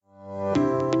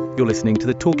You're listening to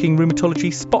the Talking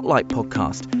Rheumatology Spotlight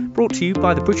podcast, brought to you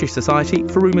by the British Society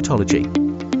for Rheumatology.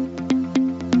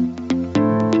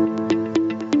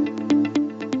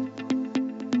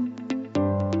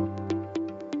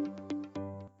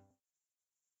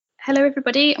 Hello,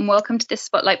 everybody, and welcome to this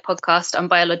Spotlight podcast on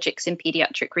biologics in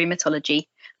paediatric rheumatology.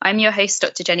 I'm your host,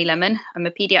 Dr. Jenny Lemon. I'm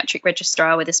a paediatric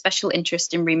registrar with a special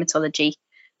interest in rheumatology,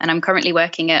 and I'm currently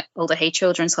working at Alder Hey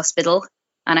Children's Hospital,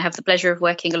 and I have the pleasure of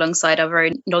working alongside our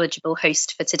very knowledgeable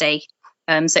host for today.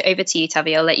 So over to you,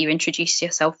 Tavi. I'll let you introduce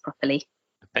yourself properly.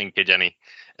 Thank you, Jenny.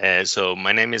 So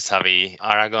my name is Tavi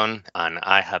Aragon, and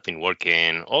I have been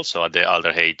working also at the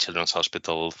Alder Hey Children's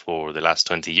Hospital for the last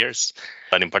 20 years,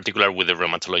 but in particular with the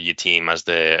rheumatology team as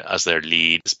their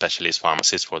lead specialist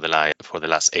pharmacist for the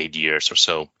last 8 years or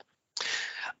so.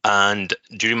 And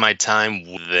during my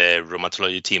time with the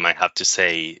rheumatology team, I have to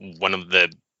say one of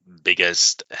the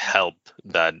biggest help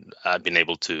that I've been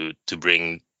able to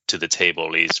bring to the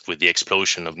table is with the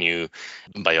explosion of new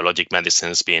biologic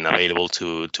medicines being available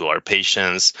to our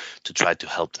patients, to try to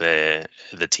help the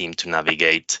team to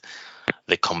navigate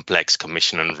the complex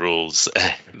commission and rules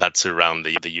that surround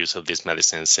the use of these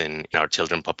medicines in our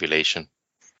children population.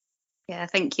 Yeah,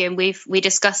 thank you. And we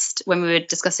discussed when we were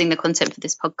discussing the content for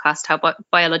this podcast how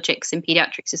biologics in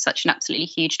paediatrics is such an absolutely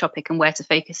huge topic and where to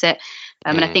focus it.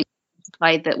 And I think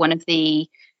that one of the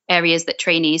areas that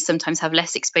trainees sometimes have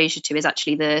less exposure to is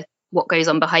actually what goes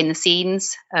on behind the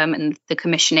scenes and the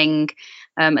commissioning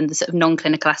and the sort of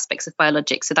non-clinical aspects of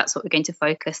biologics. So that's what we're going to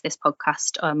focus this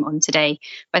podcast on today.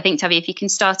 But I think, Tavi, if you can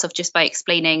start off just by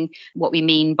explaining what we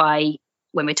mean by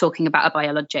when we're talking about a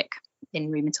biologic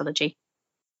in rheumatology.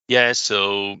 Yeah,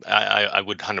 so I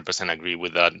would 100% agree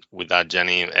with that,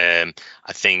 Jenny.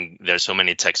 I think there's so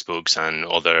many textbooks and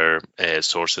other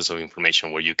sources of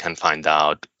information where you can find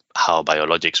out how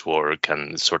biologics work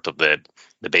and sort of the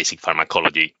basic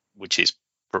pharmacology, which is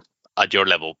at your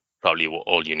level probably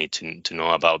all you need to know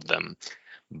about them.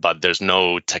 But there's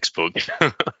no textbook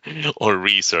or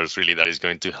resource really that is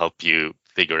going to help you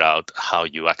figure out how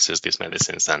you access these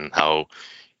medicines and how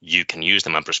you can use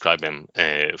them and prescribe them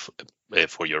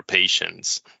for your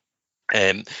patients.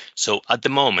 So at the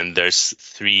moment, there's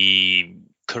 3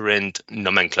 current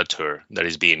nomenclature that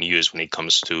is being used when it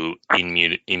comes to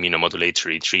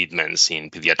immunomodulatory treatments in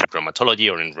pediatric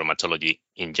rheumatology or in rheumatology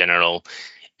in general.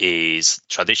 Is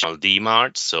traditional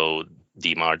DMARD. So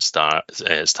DMARD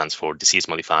stands for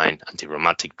disease-modifying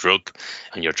anti-rheumatic drug,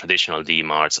 and your traditional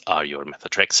DMARDs are your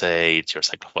methotrexate, your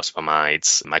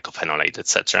cyclophosphomides, mycophenolate,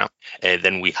 etc.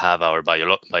 Then we have our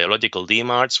biological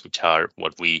DMARDs, which are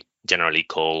what we generally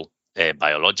call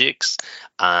biologics,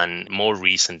 and more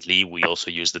recently we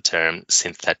also use the term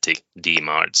synthetic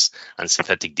DMARDs, and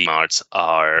synthetic DMARDs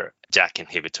are JAK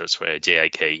inhibitors,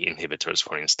 JAK inhibitors,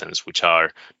 for instance, which are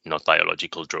not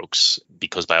biological drugs,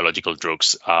 because biological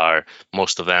drugs are,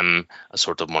 most of them, a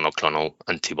sort of monoclonal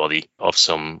antibody of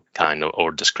some kind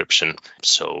or description.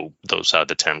 So those are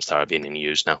the terms that are being in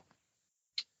use now.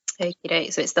 Okay,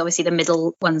 so it's obviously the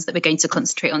middle ones that we're going to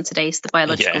concentrate on today, so the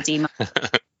biological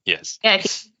DMARD. Yes. Yeah,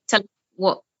 if you tell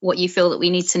what you feel that we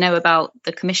need to know about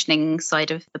the commissioning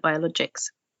side of the biologics.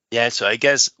 Yeah, so I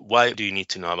guess why do you need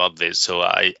to know about this? So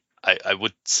I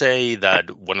would say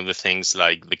that one of the things,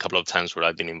 like the couple of times where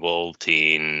I've been involved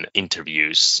in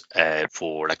interviews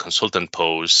for a consultant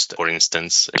post, for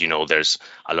instance, there's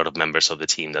a lot of members of the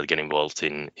team that get involved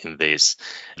in this.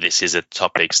 This is a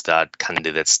topics that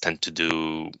candidates tend to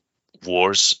do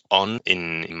worse on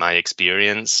in my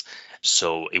experience.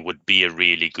 So it would be a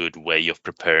really good way of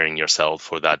preparing yourself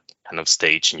for that kind of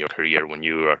stage in your career when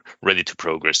you are ready to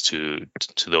progress to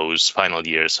those final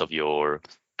years of your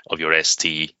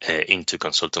ST into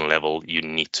consultant level. You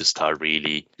need to start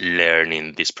really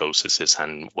learning these processes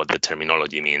and what the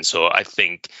terminology means. So I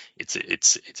think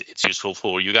it's useful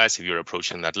for you guys if you're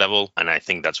approaching that level, and I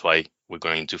think that's why we're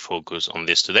going to focus on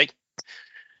this today.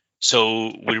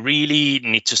 So we really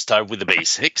need to start with the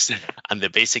basics, and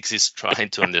the basics is trying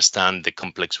to understand the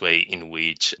complex way in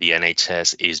which the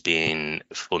NHS is being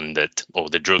funded, or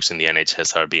the drugs in the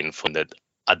NHS are being funded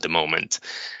at the moment.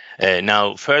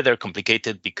 Now, further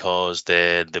complicated because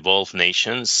the devolved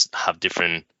nations have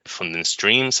different funding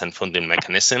streams and funding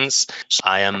mechanisms. So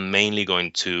I am mainly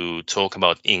going to talk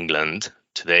about England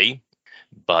today,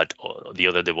 but the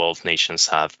other devolved nations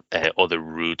have other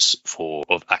routes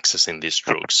of accessing these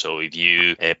drugs. So if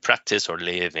you practice or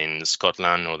live in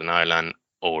Scotland, Northern Ireland,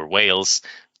 or Wales,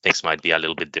 things might be a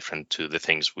little bit different to the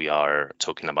things we are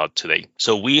talking about today.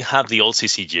 So we have the old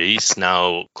CCGs,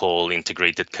 now called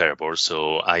Integrated Care Boards,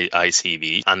 so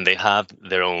ICB, and they have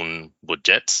their own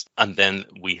budgets. And then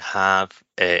we have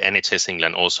NHS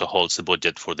England also holds the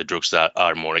budget for the drugs that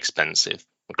are more expensive.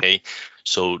 Okay,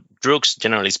 so drugs,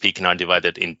 generally speaking, are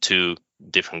divided into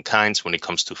different kinds when it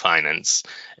comes to finance.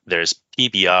 There's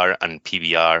PBR and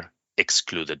PBR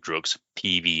excluded drugs,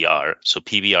 PBR. So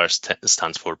PBR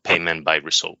stands for payment by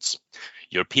results.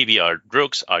 Your PBR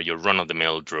drugs are your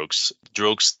run-of-the-mill drugs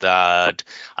that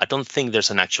I don't think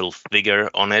there's an actual figure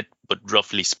on it, but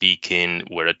roughly speaking,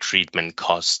 where a treatment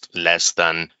costs less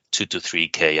than 2 to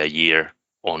 3K a year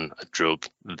on a drug,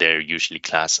 they're usually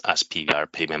classed as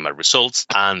PBR, payment by results,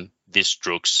 and these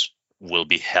drugs will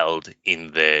be held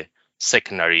in the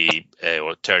secondary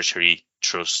or tertiary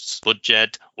trust's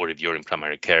budget, or if you're in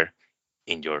primary care,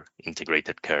 in your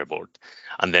integrated care board.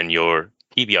 And then your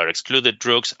PBR excluded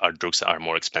drugs are drugs that are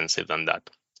more expensive than that.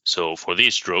 So for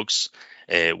these drugs,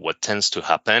 what tends to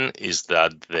happen is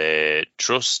that the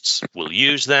trusts will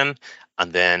use them,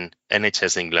 and then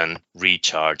NHS England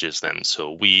recharges them.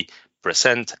 So we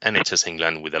present NHS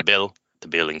England with a bill. The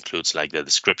bill includes like the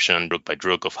description, drug by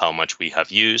drug, of how much we have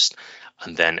used,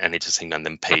 and then NHS England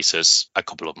then pays us a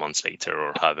couple of months later,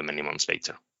 or however many months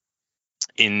later.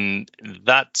 In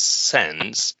that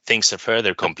sense, things are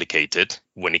further complicated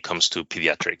when it comes to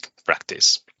pediatric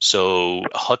practice. So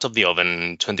hot off the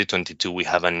oven, 2022, we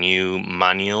have a new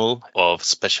manual of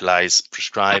specialized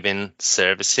prescribing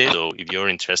services. So if you're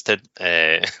interested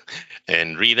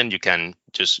in reading, you can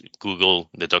just Google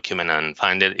the document and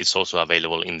find it. It's also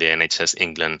available in the NHS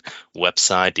England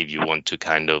website if you want to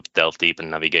kind of delve deep and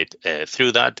navigate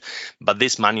through that. But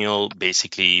this manual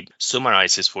basically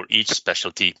summarizes for each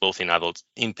specialty, both in adults,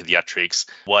 in pediatrics,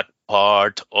 what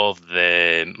part of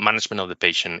the management of the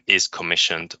patient is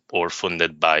commissioned or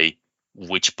funded by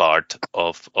which part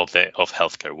of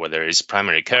healthcare, whether it's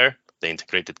primary care, the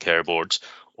integrated care boards,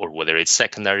 or whether it's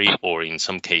secondary, or in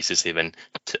some cases even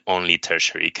only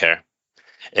tertiary care.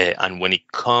 And when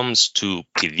it comes to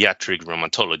pediatric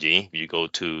rheumatology, if you go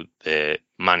to the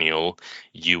manual,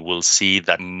 you will see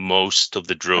that most of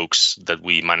the drugs that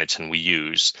we manage and we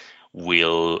use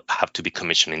will have to be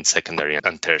commissioned in secondary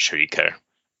and tertiary care.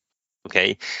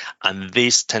 Okay, and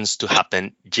this tends to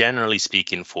happen, generally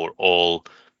speaking, for all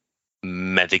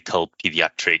medical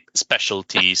pediatric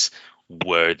specialties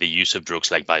where the use of drugs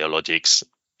like biologics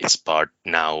is part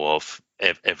now of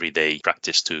everyday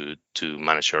practice to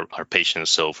manage our patients.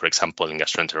 So, for example, in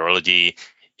gastroenterology,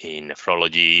 in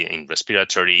nephrology, in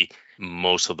respiratory,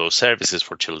 most of those services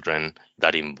for children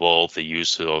that involve the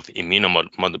use of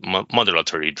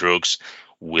immunomodulatory drugs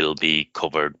will be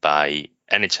covered by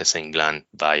NHS England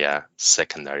via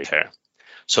secondary care.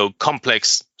 So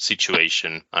complex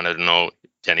situation. And I don't know,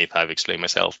 Jenny, if I've explained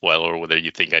myself well, or whether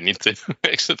you think I need to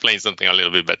explain something a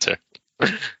little bit better.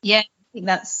 Yeah, I think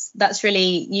that's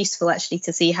really useful actually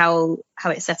to see how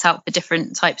it's set out for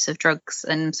different types of drugs.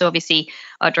 And so obviously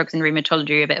our drugs in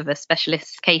rheumatology are a bit of a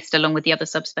specialist case along with the other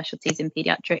subspecialties in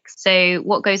pediatrics. So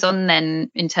what goes on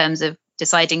then in terms of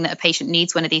deciding that a patient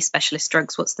needs one of these specialist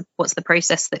drugs? What's the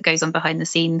process that goes on behind the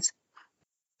scenes?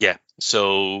 Yeah,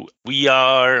 so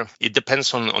it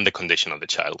depends on the condition of the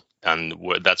child, and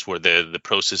that's where the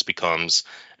process becomes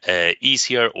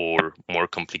easier or more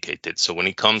complicated. So when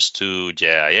it comes to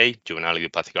JIA, juvenile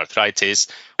idiopathic arthritis,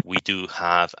 we do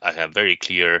have a very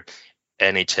clear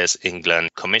NHS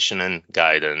England commissioning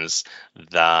guidance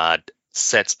that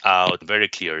sets out very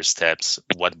clear steps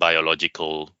what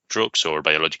biological drugs or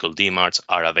biological DMARDs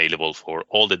are available for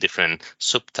all the different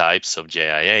subtypes of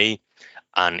JIA,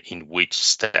 and in which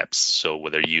steps. So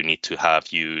whether you need to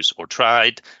have used or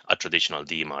tried a traditional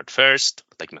DMARD first,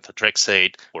 like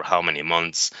methotrexate, or how many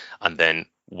months, and then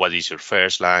what is your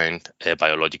first line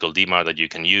biological DMARD that you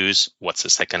can use, what's the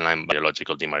second line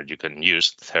biological DMARD you can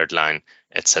use, third line,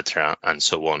 etc., and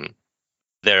so on.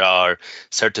 There are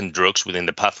certain drugs within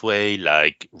the pathway,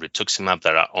 like rituximab,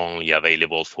 that are only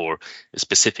available for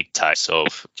specific types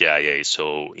of JIA.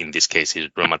 So in this case,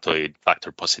 it's rheumatoid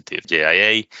factor positive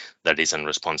JIA that is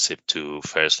unresponsive to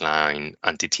first-line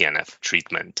anti-TNF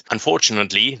treatment.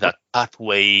 Unfortunately, that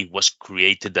pathway was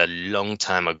created a long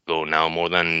time ago now, more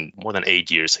than 8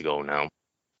 years ago now.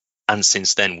 And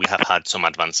since then, we have had some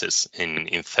advances in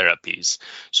therapies.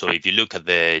 So if you look at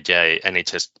the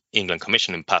NHS England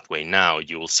commissioning pathway now,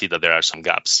 you will see that there are some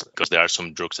gaps because there are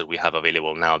some drugs that we have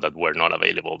available now that were not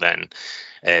available then.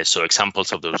 So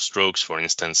examples of those drugs, for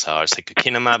instance, are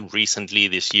secukinumab. Recently,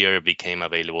 this year, became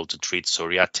available to treat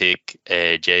psoriatic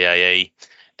JIA.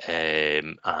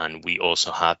 And we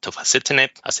also have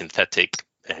tofacitinib, a synthetic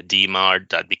DMARD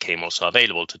that became also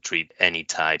available to treat any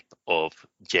type of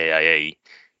JIA.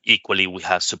 Equally, we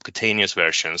have subcutaneous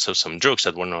versions of some drugs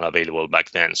that were not available back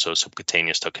then. So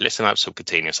subcutaneous tocilizumab,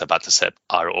 subcutaneous abatacept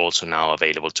are also now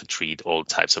available to treat all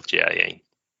types of JIA.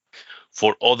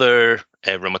 For other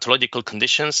rheumatological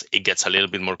conditions, it gets a little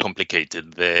bit more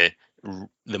complicated. The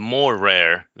more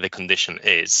rare the condition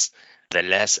is, the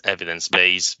less evidence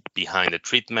base behind the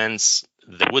treatments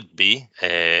there would be.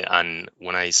 And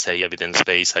when I say evidence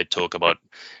base, I talk about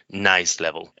NICE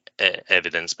level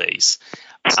evidence base.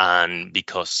 And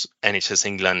because NHS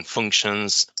England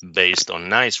functions based on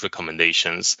NICE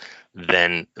recommendations,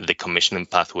 then the commissioning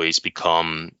pathways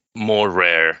become more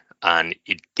rare and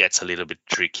it gets a little bit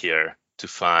trickier to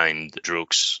find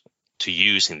drugs to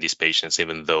use in these patients,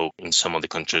 even though in some of the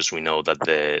countries we know that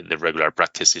the regular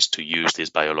practice is to use these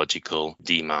biological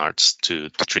DMARDs to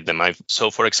treat them.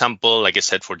 So, for example, like I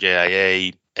said, for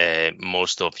JIA,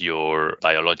 most of your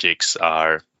biologics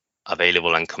are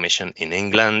available and commissioned in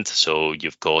England. So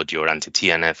you've got your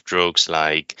anti-TNF drugs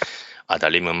like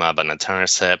adalimumab and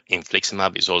etanercept.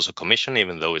 Infliximab is also commissioned,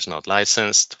 even though it's not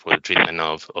licensed for the treatment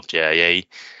of JIA.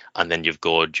 And then you've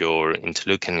got your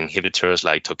interleukin inhibitors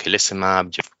like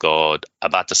tocilizumab. You've got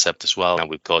abatacept as well. And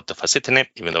we've got tofacitinib,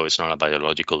 even though it's not a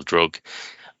biological drug.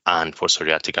 And for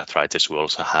psoriatic arthritis, we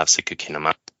also have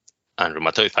secukinumab. And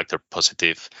rheumatoid factor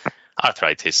positive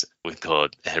arthritis, we've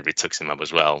got rituximab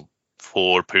as well.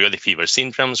 For periodic fever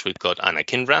syndromes, we've got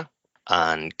anakinra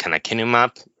and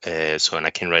canakinumab. So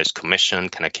anakinra is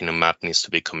commissioned. Canakinumab needs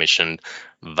to be commissioned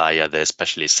via the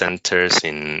specialist centres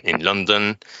in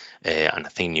London. And I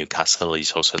think Newcastle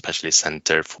is also a specialist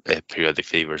centre for periodic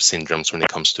fever syndromes when it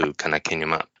comes to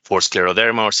canakinumab. For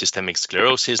scleroderma or systemic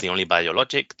sclerosis, the only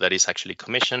biologic that is actually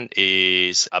commissioned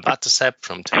is abatacept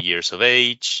from 2 years of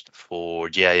age. For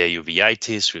GIA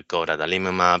uveitis, we've got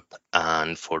adalimumab.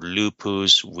 And for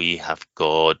lupus, we have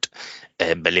got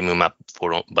belimumab,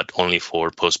 but only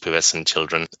for post-pubescent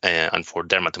children. And for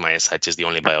dermatomyositis, the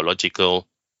only biological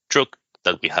drug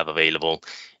that we have available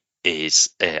is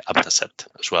abatacept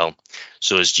as well.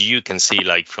 So as you can see,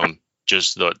 like from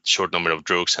just the short number of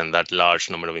drugs and that large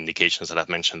number of indications that I've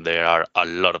mentioned, there are a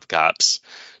lot of gaps.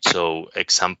 So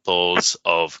examples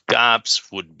of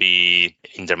gaps would be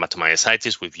in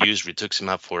dermatomyositis. We've used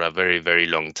rituximab for a very, very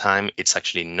long time. It's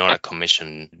actually not a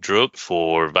commissioned drug.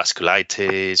 For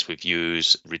vasculitis, we've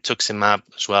used rituximab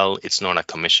as well. It's not a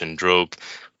commissioned drug.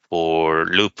 For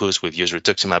lupus, we've used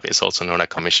rituximab. It's also not a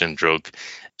commissioned drug.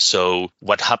 So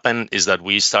what happened is that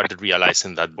we started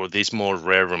realizing that for these more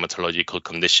rare rheumatological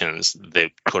conditions, the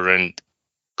current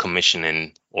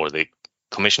commissioning or the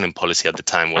commissioning policy at the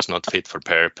time was not fit for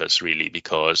purpose, really,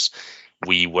 because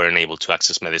we weren't able to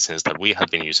access medicines that we had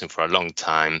been using for a long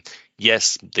time.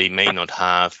 Yes, they may not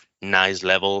have NICE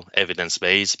level evidence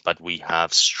base, but we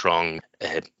have strong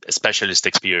specialist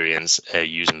experience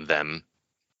using them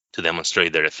to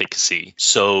demonstrate their efficacy.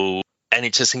 So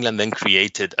NHS England then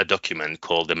created a document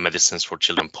called the Medicines for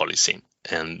Children Policy.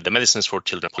 And the Medicines for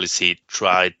Children Policy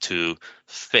tried to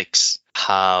fix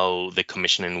how the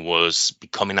commissioning was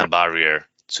becoming a barrier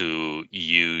to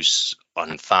use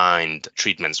and find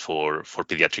treatments for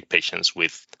pediatric patients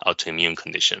with autoimmune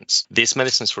conditions. This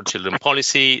Medicines for Children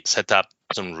Policy set up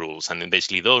some rules. And then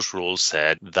basically those rules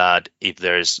said that if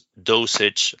there's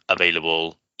dosage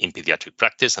available in pediatric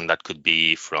practice, and that could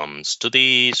be from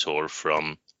studies or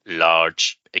from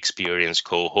large experience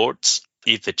cohorts,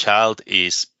 if the child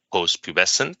is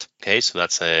post-pubescent, okay, so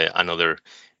that's another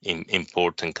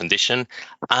important condition,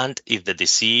 and if the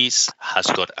disease has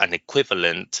got an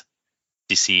equivalent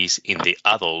disease in the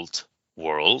adult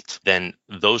world, then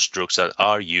those drugs that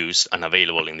are used and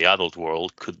available in the adult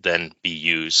world could then be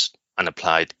used and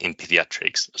applied in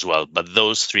pediatrics as well. But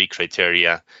those three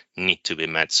criteria need to be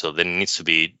met. So there needs to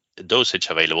be dosage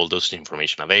available, dosage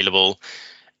information available,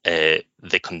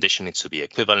 the condition needs to be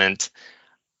equivalent,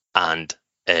 and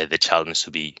the child needs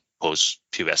to be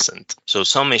post-pubescent. So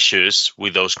some issues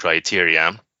with those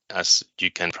criteria, as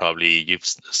you can probably, you've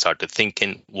started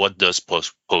thinking, what does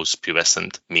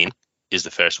post-pubescent mean is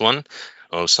the first one.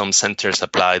 Some centers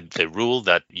applied the rule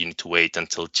that you need to wait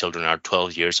until children are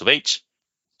 12 years of age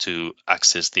to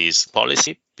access this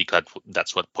policy, because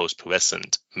that's what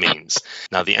post-pubescent means.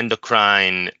 Now,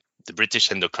 the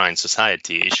British Endocrine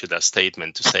Society issued a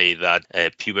statement to say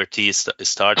that puberty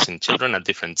starts in children at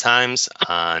different times,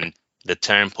 and the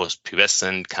term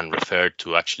post-pubescent can refer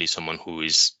to actually someone who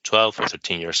is 12 or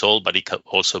 13 years old, but it can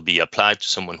also be applied to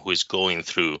someone who is going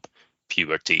through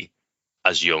puberty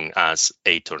as young as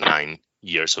 8 or 9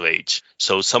 years of age.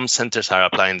 So some centers are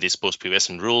applying this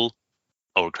post-pubescent rule.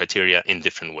 our criteria in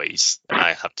different ways,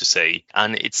 I have to say.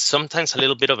 And it's sometimes a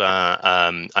little bit of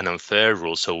an unfair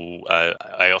rule. So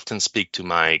I often speak to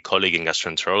my colleague in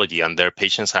gastroenterology, and their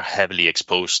patients are heavily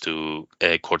exposed to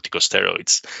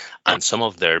corticosteroids. And some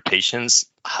of their patients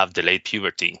have delayed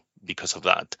puberty because of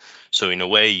that. So in a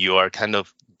way, you are kind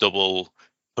of double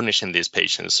punishing these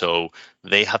patients. So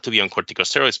they have to be on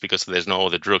corticosteroids because there's no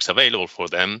other drugs available for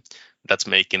them. That's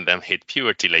making them hit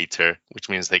puberty later, which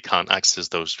means they can't access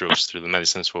those drugs through the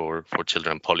Medicines for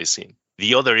Children policy.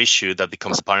 The other issue that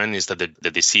becomes apparent is that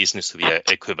the disease needs to be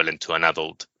equivalent to an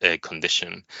adult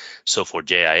condition. So for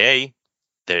JIA,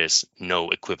 there's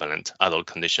no equivalent adult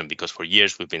condition, because for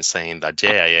years we've been saying that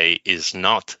JIA is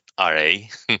not RA,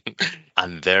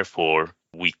 and therefore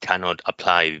we cannot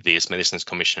apply this Medicines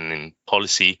Commission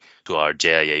policy to our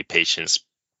JIA patients.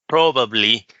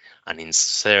 Probably, and in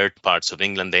certain parts of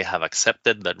England, they have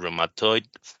accepted that rheumatoid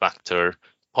factor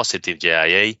positive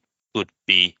JIA could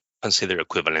be considered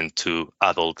equivalent to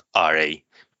adult RA.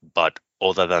 But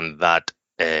other than that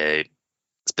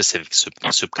specific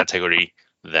subcategory,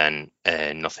 then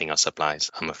nothing else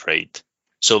applies, I'm afraid.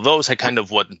 So those are kind of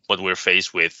what we're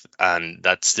faced with. And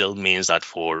that still means that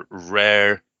for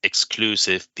rare,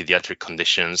 exclusive pediatric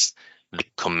conditions, the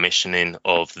commissioning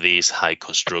of these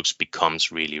high-cost drugs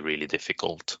becomes really, really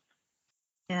difficult.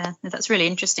 Yeah, that's really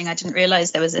interesting. I didn't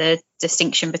realize there was a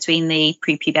distinction between the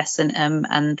prepubescent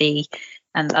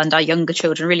and our younger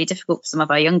children. Really difficult for some of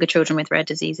our younger children with rare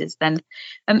diseases. Then,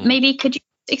 maybe could you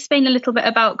explain a little bit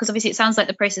about, because obviously it sounds like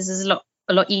the process is a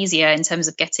lot easier in terms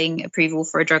of getting approval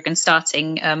for a drug and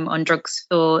starting on drugs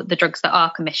for the drugs that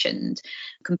are commissioned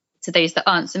compared to those that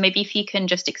aren't. So maybe if you can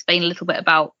just explain a little bit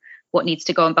about what needs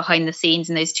to go on behind the scenes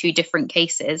in those two different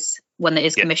cases, one that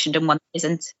is commissioned and one that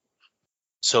isn't.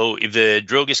 So if the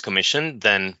drug is commissioned,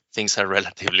 then things are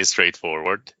relatively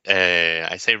straightforward.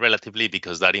 I say relatively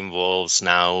because that involves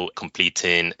now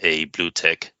completing a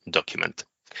BlueTech document.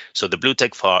 So the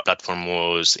BlueTech platform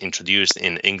was introduced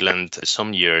in England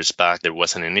some years back. There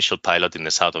was an initial pilot in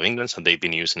the south of England, so they've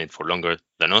been using it for longer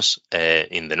than us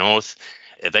in the north.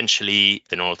 Eventually,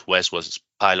 the northwest was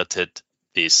piloted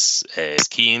this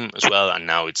scheme as well, and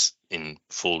now it's in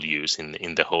full use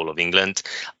in the whole of England.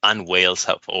 And Wales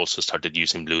have also started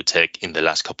using BlueTech in the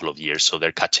last couple of years, so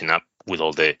they're catching up with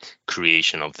all the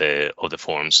creation of the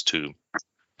forms too.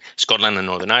 Scotland and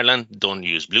Northern Ireland don't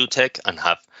use BlueTech and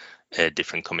have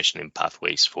different commissioning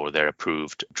pathways for their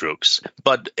approved drugs.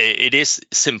 But it is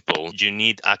simple. You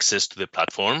need access to the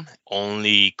platform.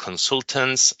 Only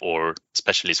consultants or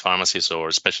specialist pharmacists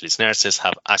or specialist nurses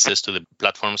have access to the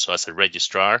platform. So as a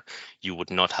registrar, you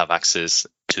would not have access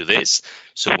to this.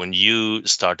 So when you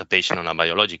start a patient on a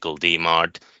biological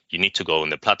DMARD, you need to go on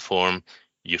the platform,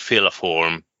 you fill a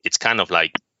form. It's kind of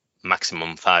like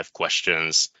maximum 5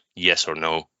 questions, yes or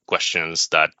no questions,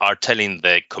 that are telling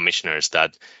the commissioners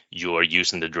that you are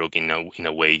using the drug in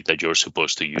a way that you're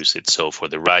supposed to use it. So for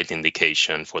the right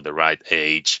indication, for the right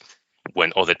age,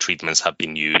 when other treatments have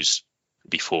been used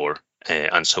before,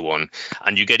 and so on.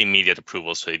 And you get immediate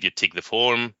approval. So if you tick the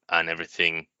form and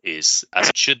everything is as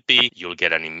it should be, you'll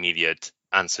get an immediate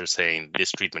answer saying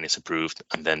this treatment is approved,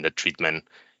 and then the treatment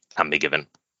can be given.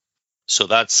 So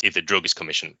that's if the drug is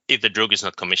commissioned. If the drug is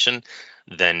not commissioned,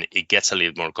 then it gets a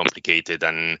little more complicated.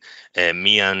 And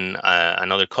me and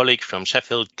another colleague from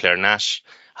Sheffield, Claire Nash,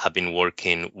 have been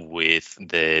working with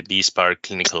the BSPAR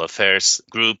Clinical Affairs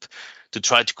group to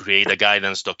try to create a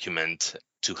guidance document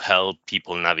to help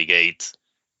people navigate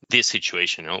this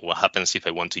situation. What happens if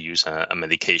I want to use a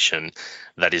medication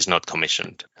that is not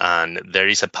commissioned? And there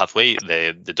is a pathway.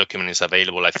 The document is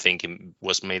available. I think it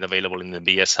was made available in the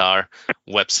BSR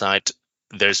website.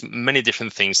 There's many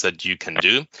different things that you can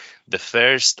do. The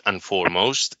first and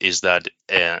foremost is that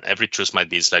every trust might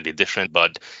be slightly different,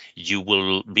 but you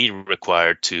will be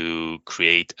required to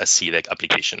create a CDEC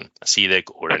application, a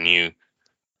CDEC or a new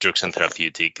drugs and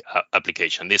therapeutic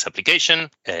application. This application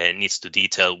needs to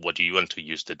detail what you want to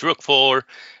use the drug for.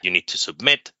 You need to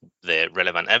submit the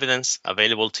relevant evidence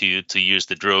available to you to use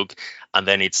the drug, and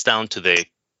then it's down to the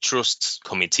trust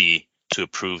committee to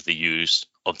approve the use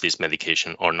of this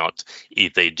medication or not.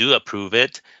 If they do approve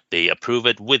it, they approve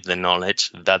it with the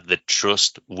knowledge that the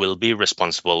trust will be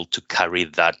responsible to carry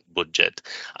that budget.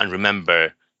 And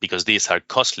remember, because these are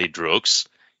costly drugs,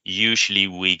 usually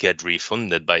we get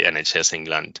refunded by NHS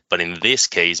England. But in this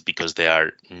case, because they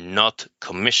are not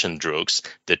commissioned drugs,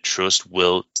 the trust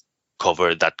will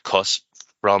cover that cost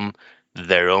from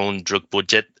their own drug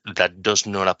budget that does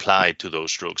not apply to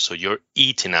those drugs. So you're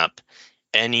eating up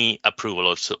any approval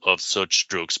of such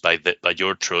drugs by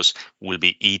your trust will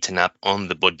be eaten up on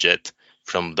the budget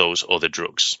from those other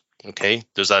drugs. Okay,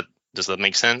 does that Does that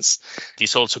make sense?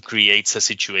 This also creates a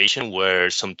situation where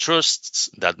some trusts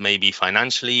that may be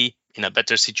financially in a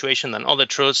better situation than other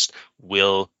trusts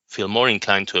will feel more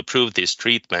inclined to approve these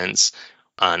treatments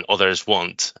and others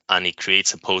won't. And it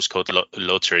creates a postcode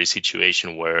lottery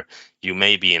situation where you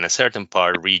may be in a certain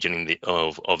region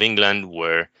of England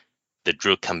where the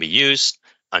drug can be used,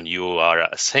 and you are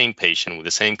a same patient with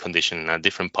the same condition in a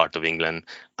different part of England,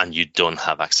 and you don't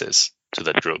have access to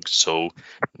the drug. So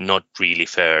not really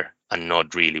fair and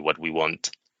not really what we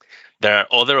want. There are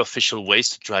other official ways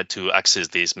to try to access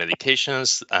these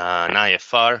medications. An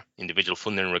IFR, individual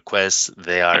funding requests,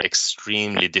 they are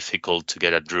extremely difficult to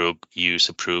get a drug use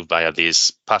approved via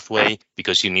this pathway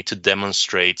because you need to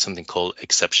demonstrate something called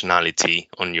exceptionality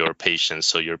on your patients.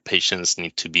 So your patients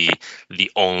need to be the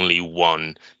only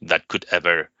one that could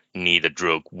ever need a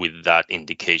drug with that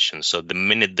indication. So the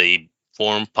minute they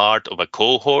form part of a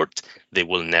cohort, they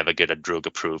will never get a drug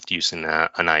approved using an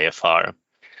IFR.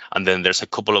 And then there's a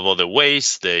couple of other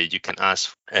ways that you can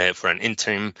ask for an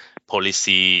interim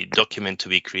policy document to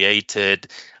be created.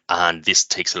 And this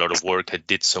takes a lot of work. I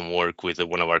did some work with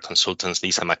one of our consultants,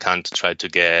 Lisa McCann, to try to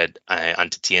get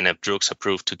anti-TNF drugs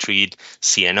approved to treat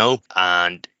CNO.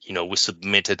 And, we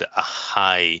submitted a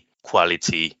high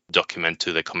quality document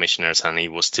to the commissioners, and it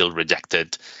was still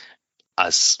rejected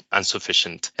as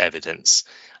insufficient evidence.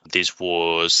 This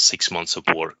was 6 months of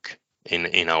work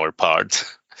in our part.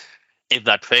 If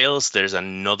that fails, there's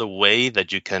another way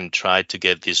that you can try to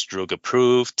get this drug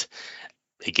approved.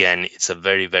 Again, it's a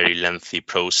very, very lengthy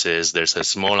process. There's a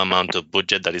small amount of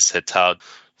budget that is set out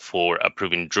for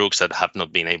approving drugs that have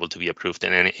not been able to be approved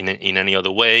in any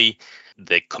other way.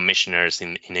 The commissioners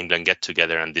in England get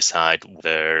together and decide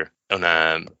whether on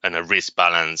a risk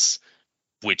balance,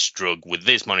 which drug with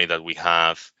this money that we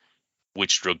have,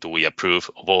 which drug do we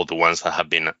approve of all the ones that have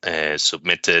been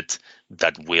submitted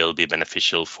that will be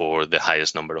beneficial for the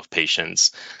highest number of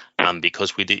patients. And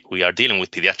because we are dealing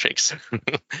with pediatrics,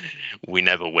 we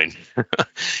never win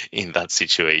in that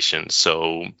situation.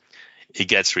 So it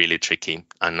gets really tricky.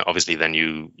 And obviously then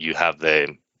you have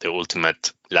the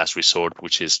ultimate last resort,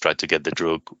 which is try to get the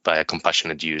drug by a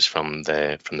compassionate use from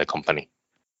the company.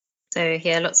 So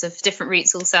yeah, lots of different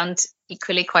routes all sound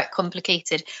equally quite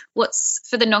complicated. What's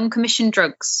for the non-commissioned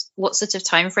drugs? What sort of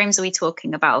timeframes are we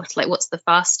talking about? Like, what's the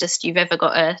fastest you've ever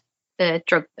got a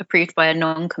drug approved by a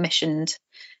non-commissioned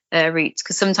route?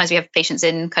 Because sometimes we have patients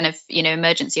in kind of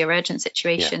emergency or urgent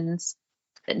situations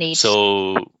that need.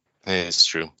 So it's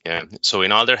true. Yeah. So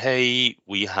in Alderhay,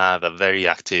 we have a very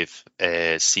active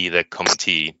CDEC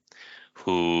committee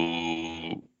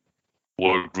who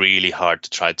work really hard to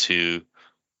try to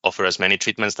offer as many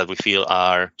treatments that we feel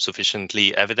are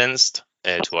sufficiently evidenced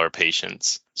to our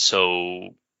patients.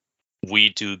 So we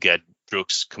do get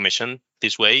drugs commissioned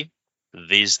this way.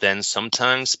 This then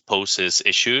sometimes poses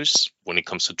issues when it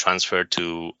comes to transfer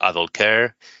to adult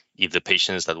care. If the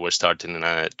patients that were starting in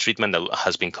a treatment that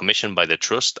has been commissioned by the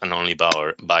trust and only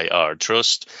by our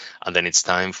trust, and then it's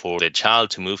time for the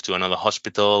child to move to another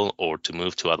hospital or to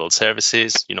move to adult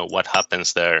services, what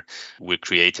happens there? We're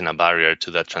creating a barrier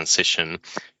to that transition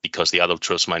because the adult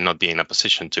trust might not be in a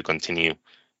position to continue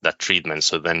that treatment.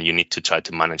 So then you need to try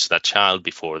to manage that child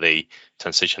before they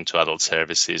transition to adult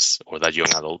services or that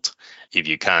young adult, if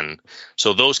you can.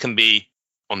 So those can be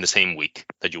on the same week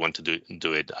that you want to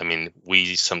do it. I mean,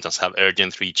 we sometimes have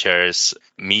urgent 3 chairs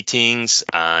meetings,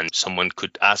 and someone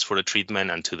could ask for a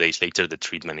treatment, and 2 days later, the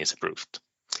treatment is approved.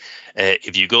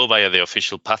 If you go via the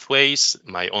official pathways,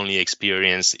 my only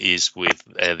experience is with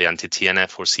the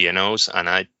anti-TNF or CNOs, and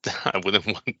I wouldn't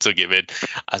want to give it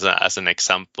as an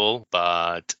example,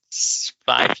 but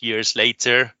 5 years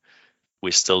later,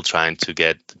 we're still trying to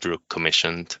get the drug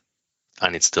commissioned,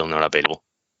 and it's still not available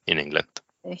in England.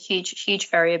 A huge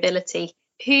variability.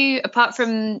 Who, apart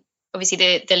from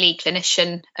obviously the lead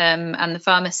clinician and the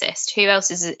pharmacist, who else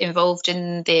is involved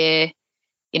in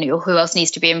or who else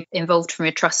needs to be involved from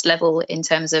a trust level in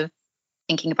terms of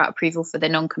thinking about approval for the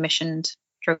non-commissioned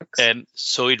drugs?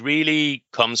 So it really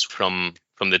comes from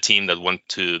the team that want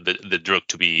the drug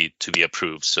to be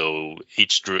approved. So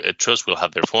each trust will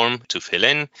have their form to fill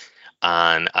in,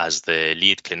 and as the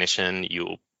lead clinician,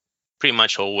 you pretty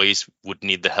much always would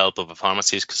need the help of a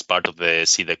pharmacist, because part of the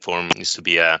CDEC form needs to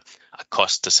be a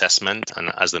cost assessment,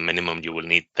 and as the minimum you will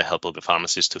need the help of the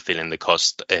pharmacist to fill in the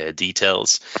cost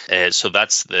details. So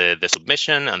that's the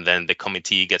submission, and then the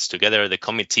committee gets together. The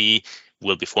committee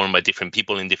will be formed by different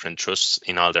people in different trusts.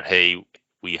 In Alderhay,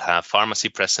 we have pharmacy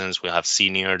presence, we have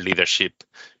senior leadership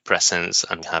presence,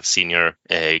 and we have senior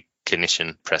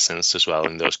clinician presence as well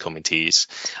in those committees.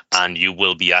 And you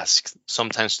will be asked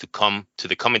sometimes to come to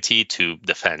the committee to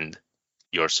defend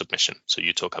your submission. So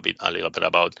you talk a little bit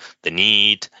about the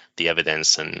need, the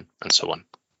evidence, and so on.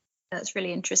 That's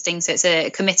really interesting. So it's a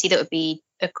committee that would be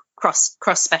across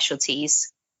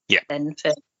specialties. Yeah. Then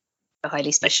for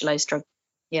highly specialized drug.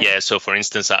 Yeah. So for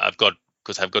instance, I've got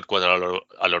quite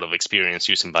a lot of experience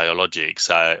using biologics.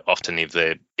 Often if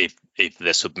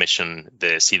the submission,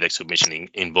 the CDEC submission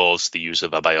involves the use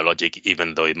of a biologic,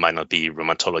 even though it might not be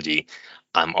rheumatology,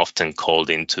 I'm often called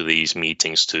into these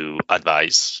meetings to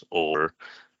advise or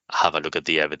have a look at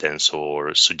the evidence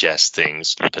or suggest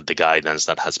things, look at the guidance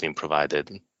that has been provided,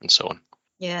 and so on.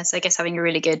 Yeah, so I guess having a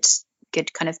really good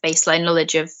kind of baseline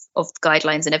knowledge of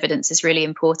guidelines and evidence is really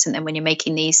important. And when you're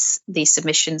making these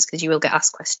submissions, because you will get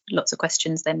asked lots of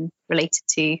questions then related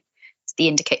to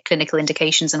the clinical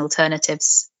indications and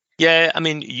alternatives. Yeah, I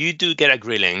mean, you do get a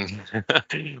grilling,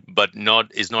 but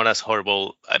it's not as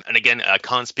horrible. And again, I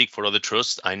can't speak for other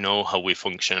trusts. I know how we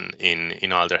function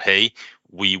in Alder-Hey.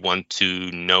 We want to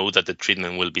know that the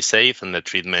treatment will be safe and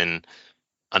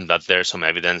that there's some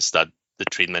evidence that the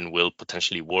treatment will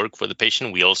potentially work for the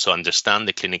patient. We also understand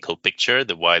the clinical picture,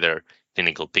 the wider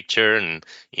clinical picture, and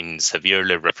in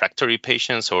severely refractory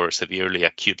patients or severely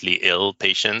acutely ill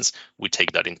patients, we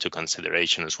take that into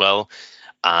consideration as well.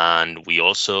 And we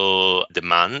also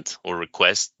demand or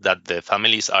request that the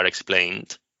families are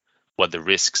explained what the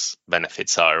risks,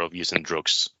 benefits are of using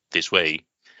drugs this way.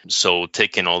 So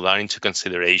taking all that into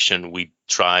consideration, we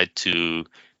try to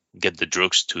get the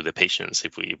drugs to the patients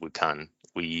if we can.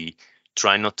 We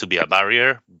try not to be a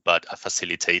barrier, but a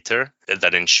facilitator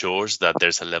that ensures that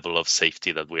there's a level of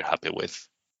safety that we're happy with.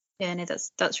 Yeah, no,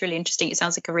 that's really interesting. It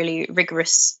sounds like a really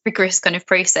rigorous kind of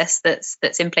process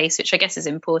that's in place, which I guess is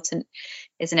important,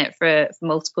 isn't it, for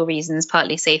multiple reasons,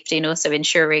 partly safety and also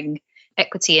ensuring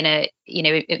equity in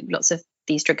lots of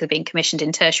these drugs are being commissioned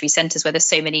in tertiary centres where there's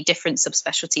so many different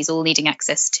subspecialties all needing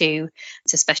access to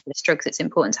specialist drugs. It's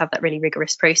important to have that really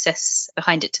rigorous process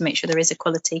behind it to make sure there is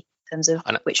equality in terms of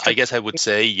which. I guess I would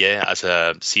say, as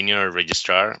a senior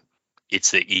registrar, it's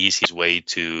the easiest way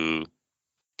to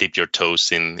dip your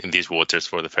toes in these waters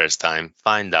for the first time.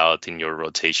 Find out in your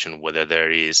rotation whether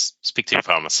there is, speak to your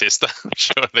pharmacist. I'm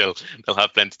sure they'll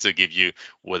have plenty to give you,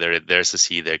 whether there's a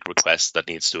CDEC request that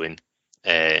needs doing.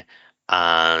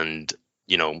 And,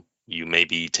 you may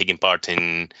be taking part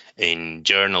in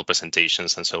journal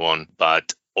presentations and so on,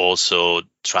 but also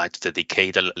try to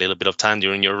dedicate a little bit of time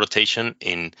during your rotation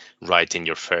in writing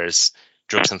your first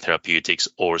drugs and therapeutics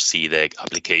or CDEC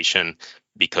application,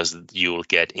 because you'll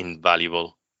get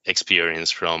invaluable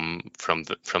experience from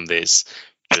this.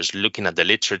 Just looking at the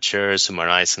literature,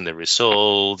 summarizing the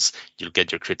results, you'll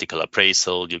get your critical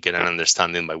appraisal, you'll get an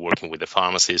understanding by working with the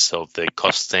pharmacist of the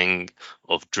costing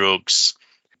of drugs.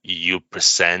 You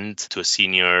present to a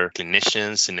senior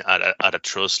clinicians at a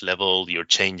trust level, your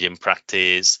change in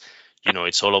practice.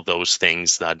 It's all of those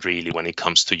things that really, when it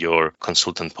comes to your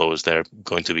consultant post, they're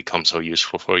going to become so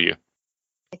useful for you.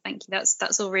 Thank you.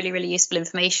 That's all really, really useful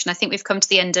information. I think we've come to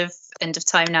the end of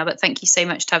time now, but thank you so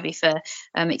much, Tavi, for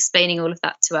explaining all of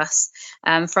that to us.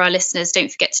 For our listeners,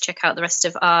 don't forget to check out the rest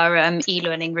of our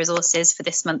e-learning resources for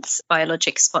this month's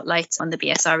Biologics Spotlight on the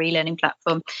BSR e-learning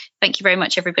platform. Thank you very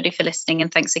much, everybody, for listening,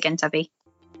 and thanks again, Tavi.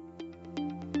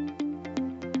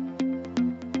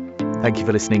 Thank you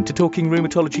for listening to Talking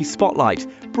Rheumatology Spotlight,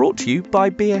 brought to you by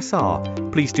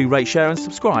BSR. Please do rate, share and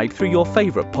subscribe through your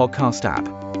favourite podcast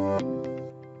app.